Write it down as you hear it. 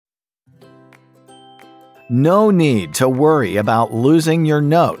No need to worry about losing your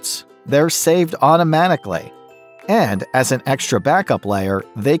notes. They're saved automatically. And as an extra backup layer,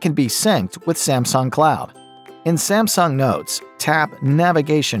 they can be synced with Samsung Cloud. In Samsung Notes, tap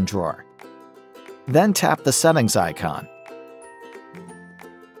Navigation Drawer. Then tap the Settings icon.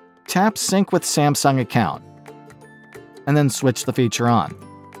 Tap Sync with Samsung Account, and then switch the feature on.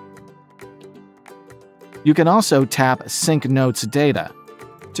 You can also tap Sync Notes Data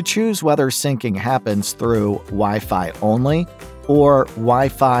to choose whether syncing happens through Wi-Fi only or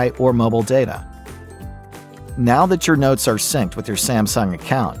Wi-Fi or mobile data. Now that your notes are synced with your Samsung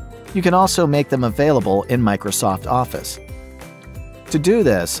account, you can also make them available in Microsoft Office. To do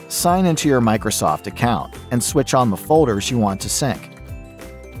this, sign into your Microsoft account and switch on the folders you want to sync.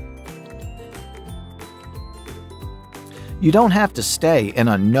 You don't have to stay in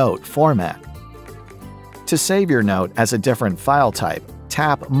a note format. To save your note as a different file type,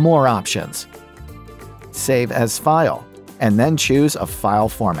 tap More Options. Save as File, and then choose a file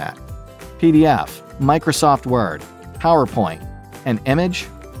format: PDF, Microsoft Word, PowerPoint, an image,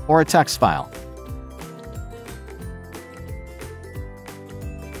 or a text file.